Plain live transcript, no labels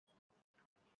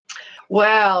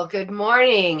Well, good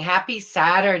morning. Happy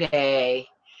Saturday.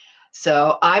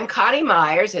 So I'm Connie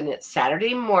Myers, and it's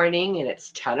Saturday morning, and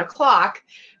it's 10 o'clock.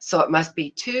 So it must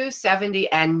be 270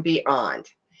 and beyond.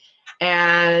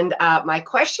 And my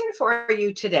question for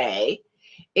you today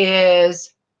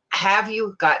is, have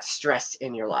you got stress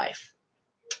in your life?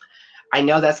 I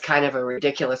know that's kind of a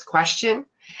ridiculous question,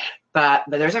 but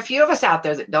there's a few of us out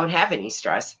there that don't have any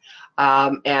stress.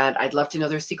 And I'd love to know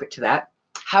their secret to that.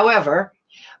 However,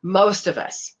 most of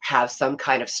us have some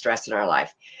kind of stress in our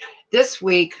life. This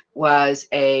week was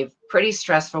a pretty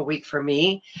stressful week for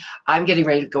me. I'm getting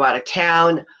ready to go out of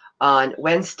town on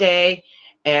Wednesday,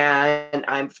 and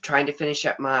I'm trying to finish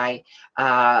up my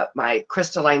my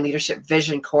Crystalline Leadership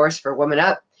Vision course for Woman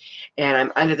Up. And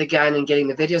I'm under the gun and getting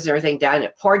the videos and everything done.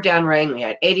 It poured down rain. We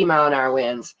had 80-mile-an-hour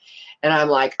winds. And I'm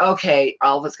like, okay,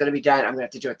 all of it's going to be done. I'm going to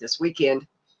have to do it this weekend,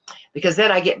 because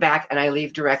then I get back and I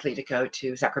leave directly to go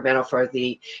to Sacramento for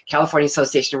the California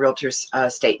Association of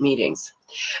Realtors state meetings.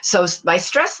 So my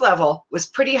stress level was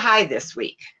pretty high this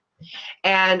week.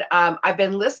 And I've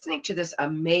been listening to this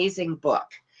amazing book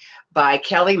by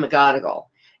Kelly McGonigal.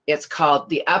 It's called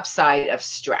The Upside of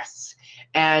Stress.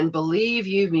 And believe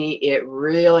you me, it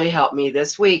really helped me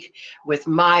this week with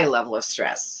my level of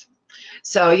stress.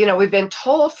 So, we've been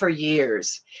told for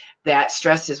years that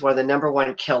stress is one of the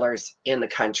 #1 killers in the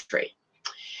country.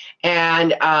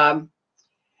 And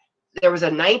there was a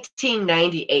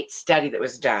 1998 study that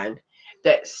was done,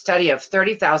 that study of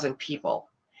 30,000 people,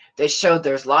 that showed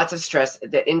there's lots of stress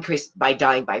that increased by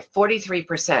dying by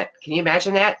 43%. Can you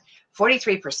imagine that?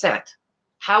 43%.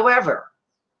 However,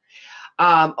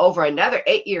 over another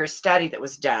 8-year study that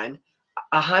was done,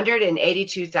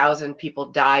 182,000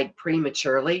 people died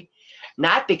prematurely,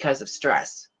 not because of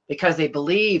stress, because they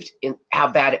believed in how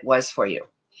bad it was for you.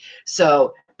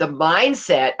 So the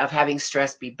mindset of having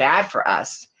stress be bad for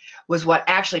us was what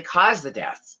actually caused the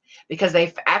deaths, because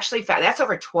they actually found that's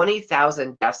over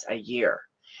 20,000 deaths a year.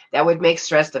 That would make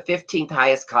stress the 15th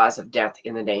highest cause of death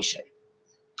in the nation.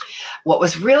 What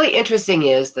was really interesting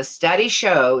is the study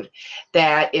showed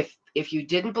that if you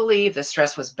didn't believe the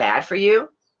stress was bad for you,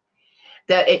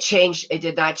 that it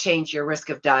did not change your risk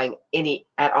of dying any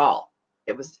at all.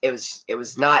 It wasn't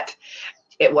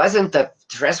the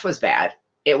stress was bad.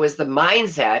 It was the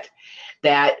mindset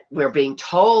that we're being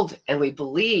told and we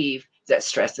believe that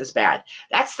stress is bad.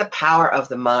 That's the power of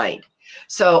the mind.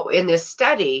 So in this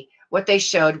study, what they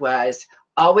showed was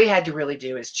all we had to really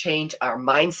do is change our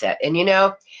mindset. And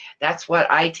that's what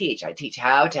I teach. I teach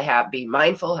how to be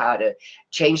mindful, how to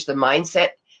change the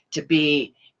mindset to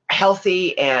be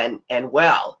healthy and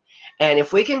well. And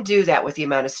if we can do that with the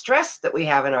amount of stress that we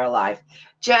have in our life,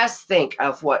 just think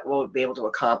of what we'll be able to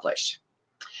accomplish.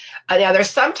 Now, there's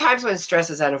sometimes when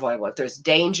stress is unavoidable. If there's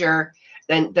danger,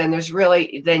 then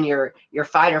your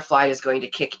fight or flight is going to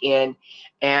kick in,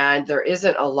 and there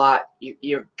isn't a lot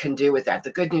you can do with that. The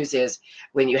good news is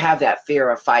when you have that fear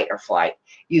of fight or flight,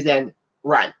 you then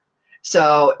run.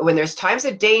 So when there's times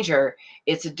of danger,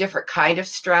 it's a different kind of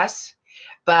stress,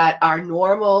 but our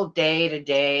normal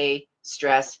day-to-day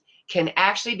stress can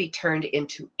actually be turned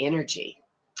into energy.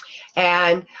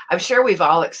 And I'm sure we've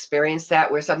all experienced that,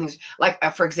 where something's like,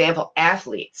 for example,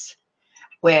 athletes,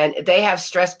 when they have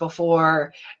stress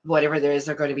before whatever there is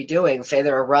they're going to be doing, say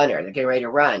they're a runner, they're getting ready to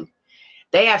run.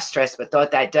 They have stress, but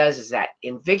what that does is that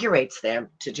invigorates them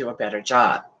to do a better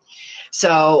job.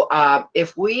 So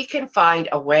if we can find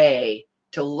a way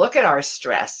to look at our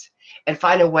stress and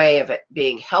find a way of it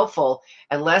being helpful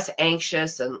and less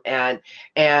anxious and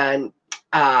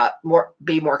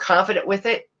be more confident with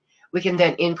it, we can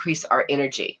then increase our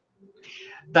energy.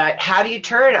 But how do you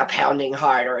turn a pounding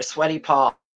heart or a sweaty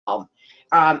palm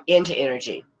into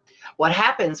energy? What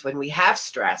happens when we have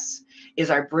stress is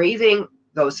our breathing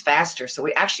goes faster. So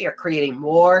we actually are creating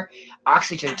more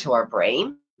oxygen to our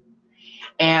brain.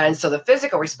 And so the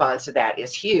physical response to that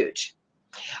is huge.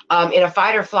 In a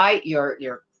fight or flight,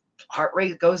 your heart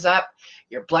rate goes up,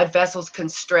 your blood vessels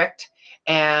constrict,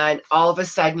 and all of a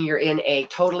sudden you're in a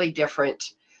totally different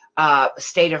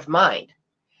state of mind.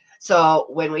 So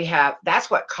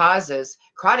that's what causes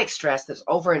chronic stress that's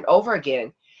over and over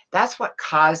again. That's what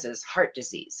causes heart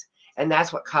disease. And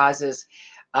that's what causes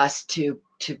us to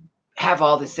have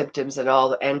all the symptoms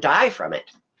and die from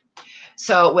it.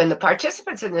 So when the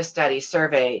participants in this study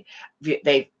survey,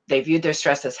 they viewed their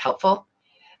stress as helpful,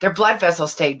 their blood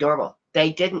vessels stayed normal.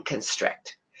 They didn't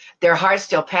constrict. Their hearts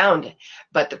still pound,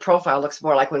 but the profile looks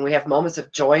more like when we have moments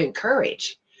of joy and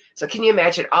courage. So can you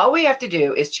imagine? All we have to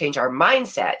do is change our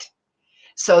mindset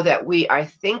so that we are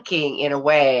thinking in a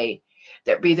way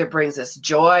that either brings us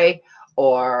joy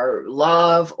or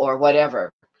love or whatever.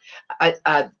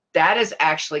 that is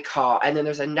actually called, and then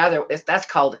there's another, that's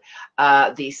called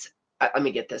let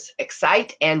me get this,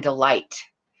 excite and delight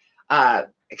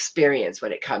experience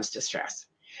when it comes to stress.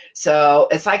 So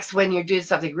it's like when you're doing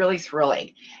something really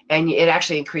thrilling and it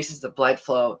actually increases the blood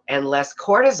flow and less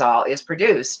cortisol is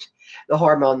produced, the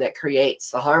hormone that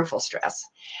creates the harmful stress.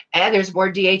 And there's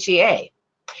more DHEA.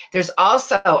 There's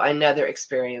also another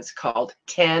experience called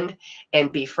tend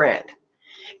and befriend.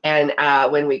 And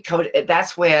when we code,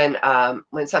 that's when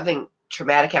something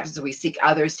traumatic happens, we seek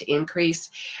others to increase.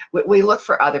 We look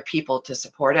for other people to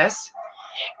support us.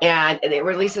 And it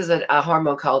releases a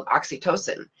hormone called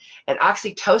oxytocin. And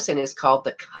oxytocin is called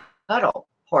the cuddle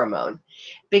hormone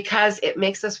because it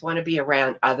makes us want to be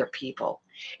around other people.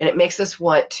 And it makes us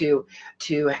want to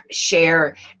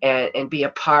share and be a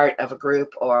part of a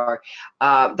group. Or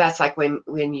that's like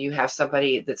when you have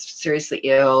somebody that's seriously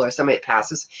ill or somebody that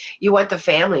passes, you want the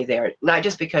family there, not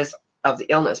just because of the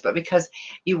illness, but because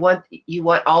you want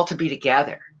all to be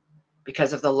together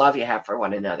because of the love you have for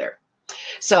one another.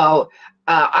 So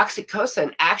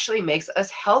oxytocin actually makes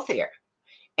us healthier,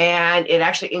 and it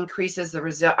actually increases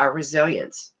our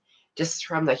resilience just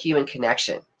from the human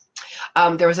connection.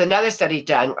 There was another study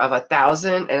done of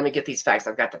 1,000, and let me get these facts.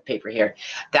 I've got the paper here.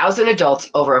 1,000 adults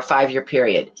over a 5-year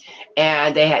period,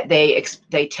 and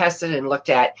they tested and looked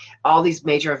at all these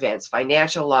major events: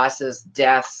 financial losses,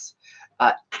 deaths,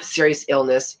 serious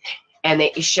illness, and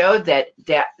they showed that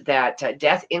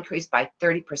death increased by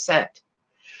 30%.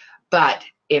 But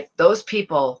if those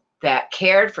people that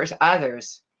cared for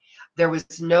others, there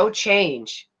was no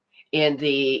change in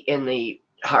the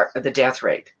death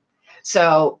rate.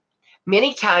 So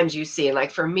many times you see, and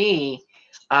like for me,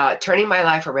 turning my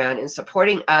life around and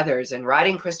supporting others and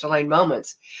writing Crystalline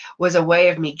Moments was a way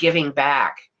of me giving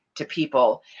back to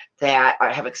people that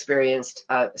have experienced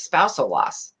spousal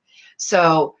loss.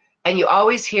 So, and you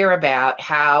always hear about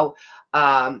how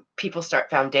people start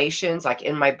foundations. Like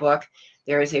in my book,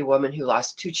 there is a woman who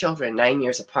lost 2 children 9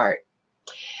 years apart.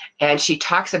 And she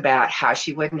talks about how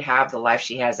she wouldn't have the life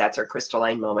she has. That's her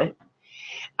crystalline moment.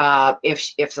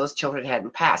 If those children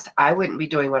hadn't passed, I wouldn't be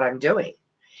doing what I'm doing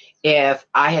if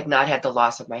I had not had the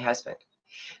loss of my husband.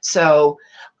 So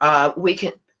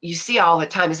you see all the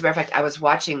time. As a matter of fact, I was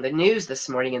watching the news this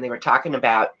morning and they were talking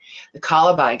about the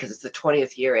Columbine because it's the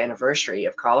 20th year anniversary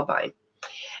of Columbine.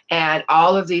 And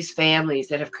all of these families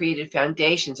that have created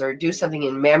foundations or do something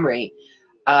in memory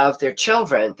of their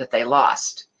children that they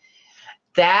lost,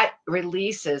 that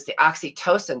releases the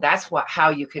oxytocin. That's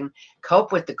how you can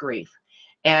cope with the grief.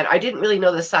 And I didn't really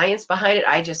know the science behind it.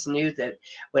 I just knew that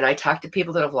when I talk to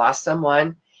people that have lost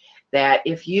someone, that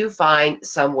if you find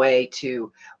some way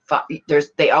to,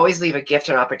 they always leave a gift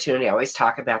and opportunity. I always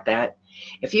talk about that.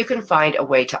 If you can find a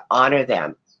way to honor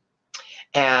them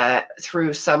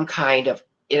through some kind of,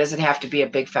 it doesn't have to be a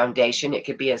big foundation. It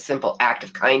could be a simple act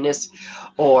of kindness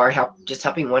or just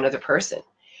helping one other person.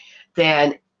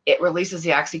 Then it releases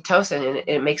the oxytocin and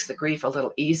it makes the grief a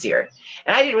little easier.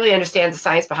 And I didn't really understand the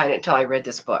science behind it until I read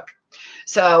this book.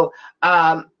 So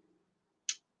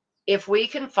if we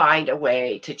can find a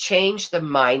way to change the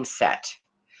mindset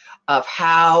of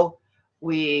how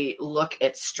we look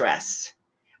at stress,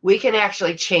 we can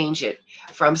actually change it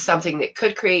from something that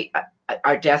could create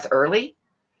our death early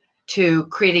to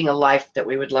creating a life that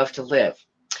we would love to live.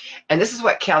 And this is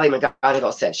what Kelly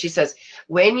McGonigal said. She says,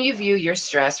 when you view your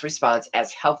stress response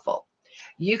as helpful,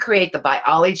 you create the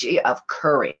biology of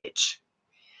courage.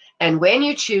 And when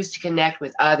you choose to connect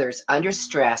with others under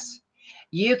stress,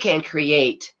 you can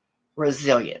create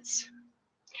resilience.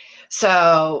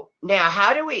 So now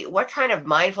what kind of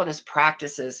mindfulness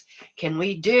practices can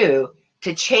we do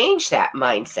to change that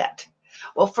mindset?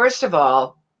 Well, first of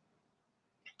all,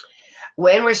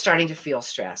 when we're starting to feel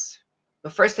stress, the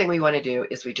first thing we want to do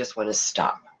is we just want to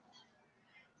stop.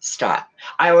 Stop.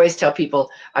 I always tell people,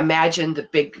 imagine the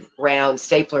big round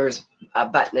stapler's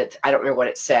button. I don't remember what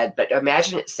it said, but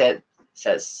imagine it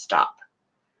says stop.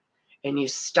 And you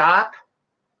stop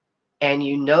and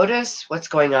you notice what's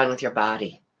going on with your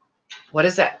body. What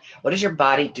is that? What is your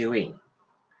body doing?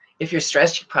 If you're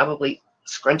stressed, you're probably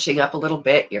scrunching up a little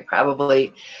bit. You're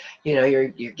probably, you're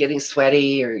getting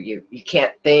sweaty or you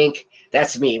can't think.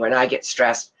 That's me. When I get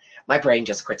stressed, my brain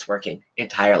just quits working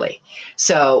entirely.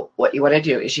 So what you want to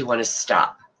do is you want to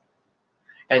stop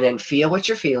and then feel what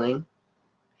you're feeling.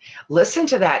 Listen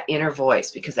to that inner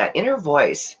voice, because that inner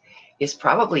voice is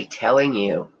probably telling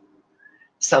you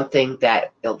something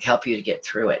that will help you to get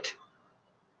through it.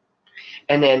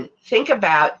 And then think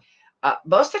about,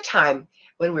 most of the time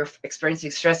when we're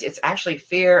experiencing stress, it's actually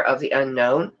fear of the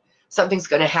unknown. Something's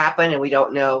going to happen and we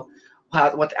don't know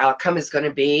what the outcome is going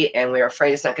to be, and we're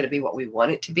afraid it's not going to be what we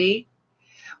want it to be.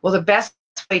 Well, the best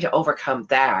way to overcome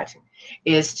that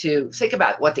is to think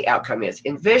about what the outcome is.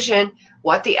 Envision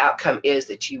what the outcome is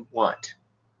that you want.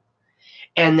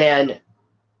 And then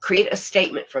create a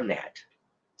statement from that.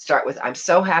 Start with, I'm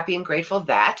so happy and grateful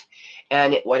that,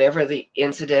 and whatever the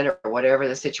incident or whatever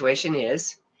the situation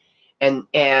is, and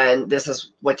this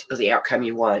is what the outcome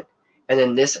you want, and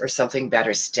then this or something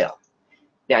better still.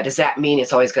 Now, does that mean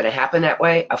it's always going to happen that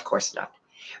way? Of course not.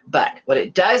 But what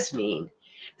it does mean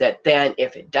that then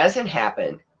if it doesn't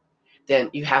happen, then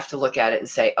you have to look at it and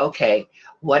say, okay,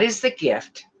 what is the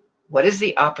gift? What is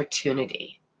the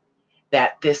opportunity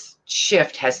that this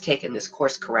shift has taken, this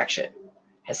course correction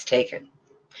has taken?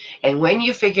 And when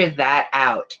you figure that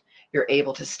out, you're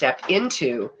able to step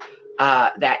into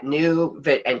that new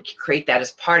and create that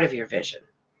as part of your vision.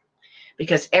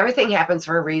 Because everything happens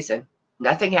for a reason.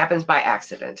 Nothing happens by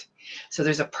accident. So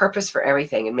there's a purpose for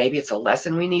everything. And maybe it's a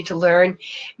lesson we need to learn.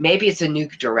 Maybe it's a new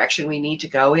direction we need to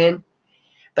go in.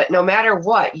 But no matter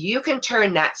what, you can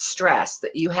turn that stress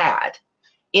that you had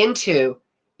into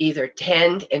either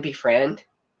tend and befriend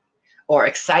or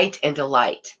excite and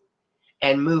delight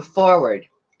and move forward.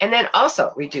 And then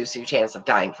also reduce your chance of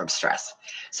dying from stress.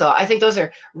 So I think those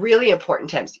are really important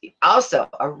tips. Also,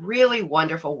 a really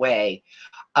wonderful way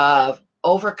of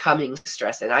overcoming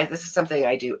stress. And this is something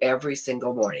I do every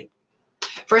single morning.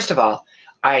 First of all,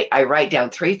 I write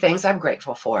down 3 things I'm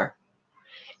grateful for.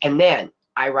 And then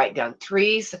I write down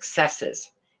 3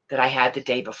 successes that I had the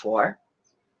day before.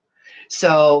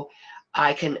 So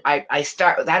I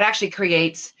start, that actually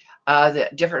creates the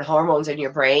different hormones in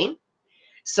your brain,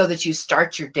 so that you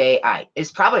start your day.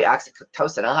 It's probably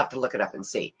oxytocin. I'll have to look it up and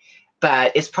see.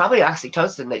 But it's probably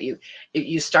oxytocin that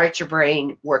you start your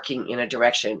brain working in a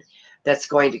direction that's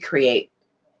going to create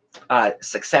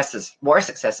successes, more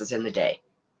successes in the day.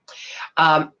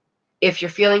 If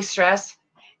you're feeling stress,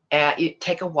 you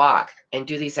take a walk and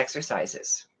do these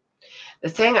exercises. The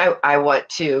thing I want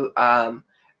to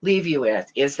leave you with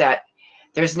is that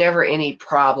there's never any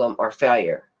problem or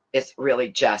failure. It's really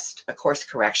just a course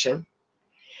correction.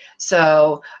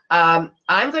 So I'm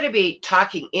going to be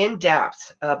talking in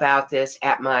depth about this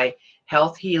at my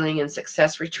Health, Healing, and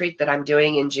Success Retreat that I'm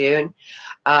doing in June.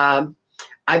 I'm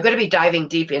going to be diving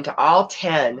deep into all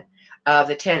 10 of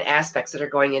the 10 aspects that are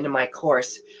going into my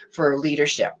course for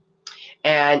leadership.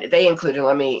 And they include,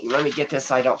 let me get this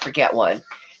so I don't forget one.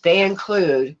 They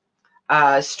include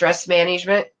stress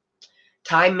management,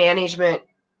 time management,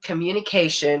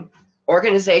 communication,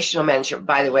 organizational management.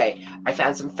 By the way, I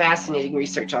found some fascinating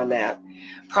research on that.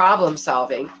 Problem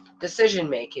solving, decision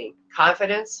making,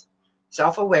 confidence,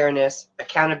 self-awareness,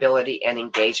 accountability, and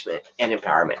engagement and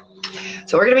empowerment.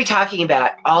 So we're going to be talking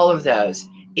about all of those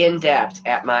in depth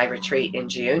at my retreat in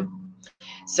June.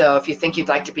 So if you think you'd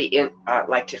like to be in,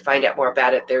 like to find out more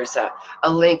about it, there's a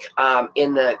link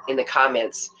in the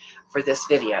comments for this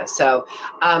video. So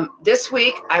this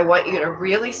week, I want you to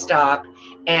really stop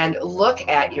and look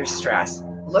at your stress.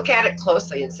 Look at it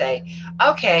closely and say,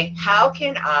 okay, how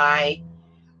can I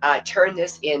turn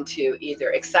this into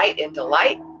either excite and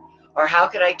delight, or how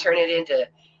can I turn it into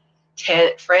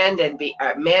mend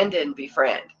and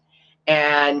befriend,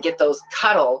 and get those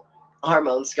cuddle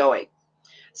hormones going.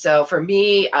 So for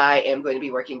me, I am going to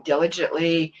be working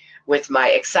diligently with my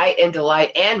excite and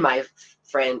delight and my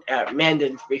mend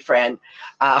and befriend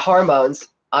hormones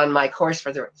on my course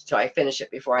so I finish it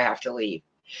before I have to leave.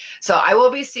 So I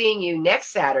will be seeing you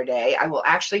next Saturday. I will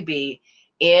actually be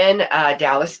in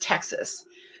Dallas, Texas.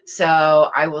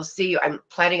 So I will see you. I'm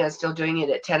planning on still doing it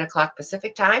at 10 o'clock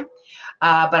Pacific time,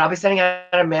 but I'll be sending out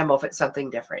a memo if it's something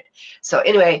different. So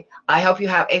anyway, I hope you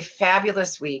have a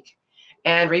fabulous week.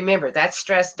 And remember, that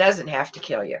stress doesn't have to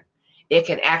kill you. It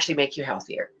can actually make you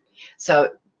healthier.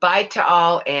 So bye to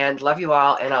all, and love you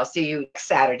all. And I'll see you next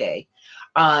Saturday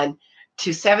on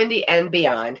 270 and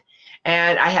beyond.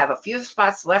 And I have a few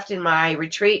spots left in my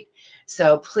retreat.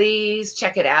 So please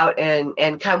check it out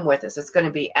and come with us. It's going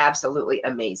to be absolutely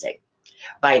amazing.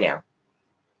 Bye now.